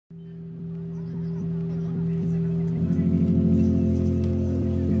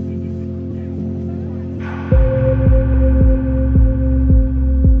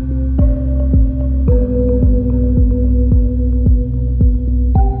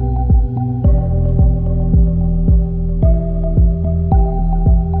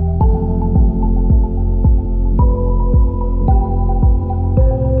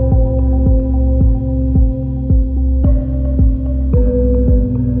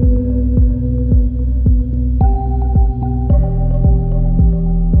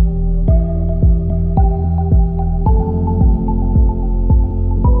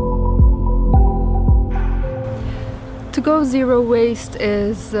zero waste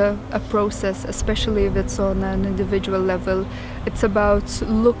is a process, especially if it's on an individual level. It's about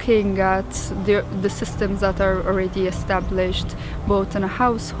looking at the systems that are already established, both in a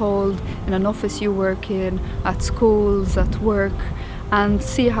household, in an office you work in, at schools, at work, and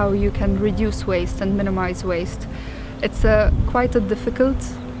see how you can reduce waste and minimize waste. It's quite a difficult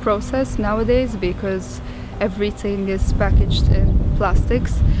process nowadays because everything is packaged in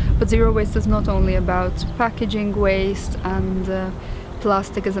plastics, but zero waste is not only about packaging waste and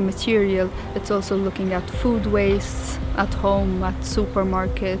plastic as a material, it's also looking at food waste at home, at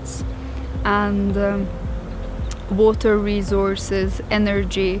supermarkets, and water resources,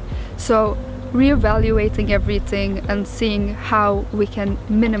 energy. So reevaluating everything and seeing how we can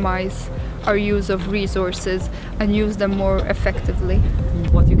minimize our use of resources and use them more effectively.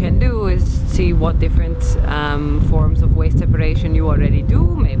 What you can do is see what different forms of waste separation you already do.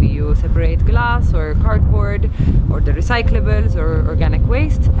 Maybe you separate glass or cardboard or the recyclables or organic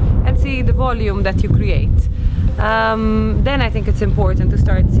waste, and see the volume that you create. Then I think it's important to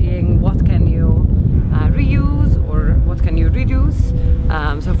start seeing what can you reuse or what can you reduce.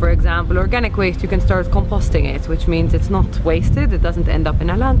 So for example, organic waste, you can start composting it, which means it's not wasted, it doesn't end up in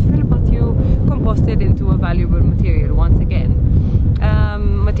a landfill, but you compost it into a valuable material once again.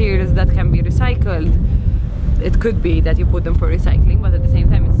 Materials that can be recycled, it could be that you put them for recycling, but at the same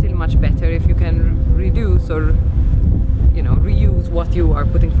time it's still much better if you can reduce or reuse what you are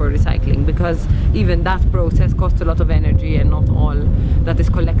putting for recycling, because even that process costs a lot of energy and not all that is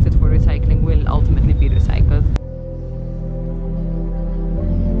collected for recycling will ultimately be recycled.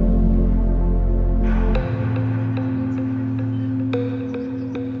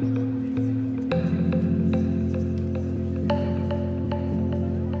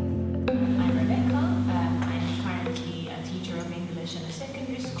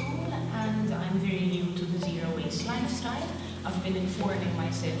 I've been informing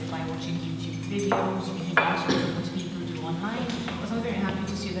myself by watching YouTube videos, reading also what people do online, but I'm very happy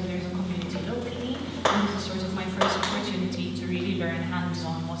to see that there's a community locally, and this is sort of my first opportunity to really learn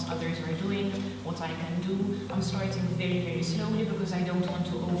hands-on what others are doing, what I can do. I'm starting very, very slowly because I don't want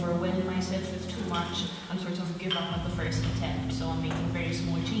to overwhelm myself with too much and sort of give up at the first attempt. So I'm making very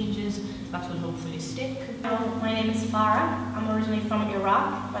small changes that will hopefully stick. My name is Farah. I'm originally from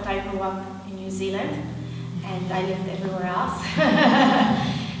Iraq, but I grew up in New Zealand. And I lived everywhere else.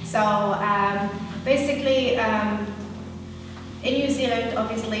 So basically, in New Zealand,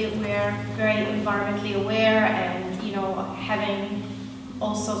 obviously, we're very environmentally aware, and having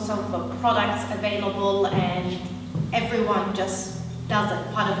all sorts of products available, and everyone just does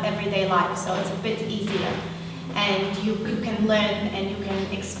it, part of everyday life. So it's a bit easier, and you can learn and you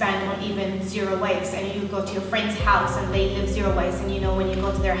can expand on even zero waste. And you go to your friend's house and they live zero waste, and when you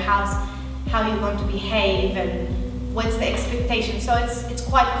go to their house, how you're going to behave and what's the expectation. So it's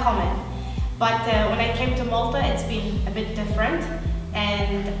quite common. But when I came to Malta, it's been a bit different,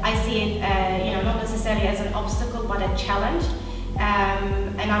 and I see it not necessarily as an obstacle but a challenge.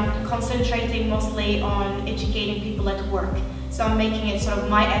 And I'm concentrating mostly on educating people at work. So I'm making it sort of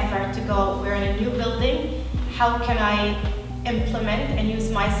my effort to go, we're in a new building, how can I implement and use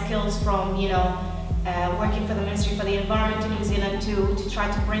my skills from working for the Ministry for the Environment in New Zealand to try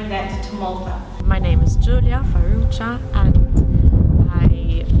to bring that to Malta. My name is Julia Farrugia, and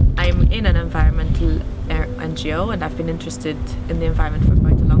I'm in an environmental NGO, and I've been interested in the environment for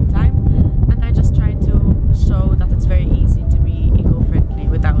quite a long time, and I just try to show that it's very easy to be eco-friendly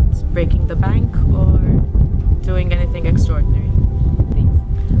without breaking the bank or doing anything extraordinary.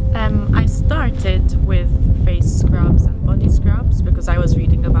 I started with face scrubs and body scrubs because I was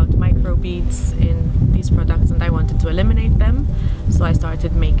reading about microbeads in these products and I wanted to eliminate them. So I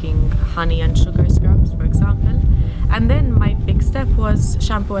started making honey and sugar scrubs, for example. And then my big step was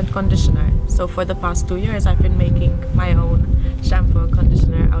shampoo and conditioner. So for the past 2 years I've been making my own shampoo and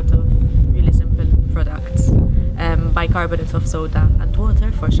conditioner out of really simple products. Bicarbonate of soda and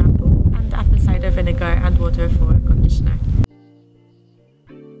water for shampoo, and apple cider vinegar and water for conditioner.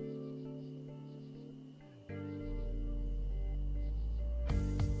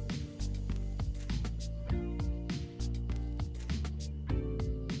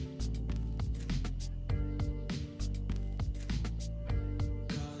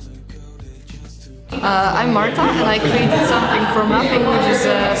 I'm Marta, and I created something from nothing, which is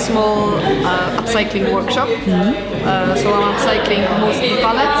a small upcycling workshop. So I'm upcycling mostly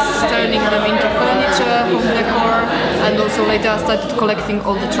pallets, turning them into furniture, home decor, and also later I started collecting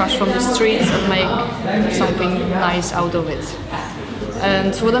all the trash from the streets and make something nice out of it.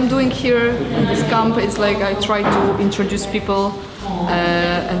 And what I'm doing here in this camp is like I try to introduce people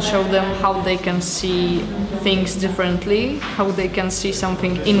and show them how they can see things differently, how they can see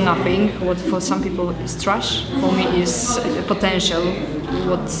something in nothing, what for some people is trash, for me is potential,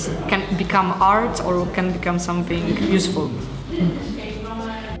 what can become art or can become something useful.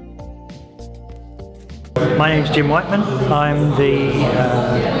 My name's Jim Whiteman. I'm the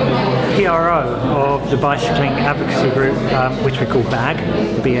PRO of the Bicycling Advocacy Group, which we call BAG,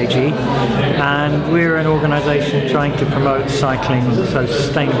 B-A-G, and we're an organisation trying to promote cycling, so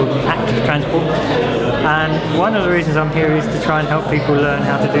sustainable active transport. And one of the reasons I'm here is to try and help people learn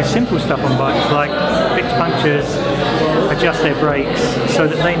how to do simple stuff on bikes, like fix punctures, adjust their brakes, so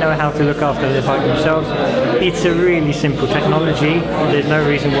that they know how to look after their bike themselves. It's a really simple technology. There's no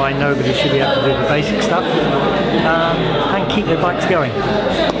reason why nobody should be able to do the basic stuff and keep their bikes going.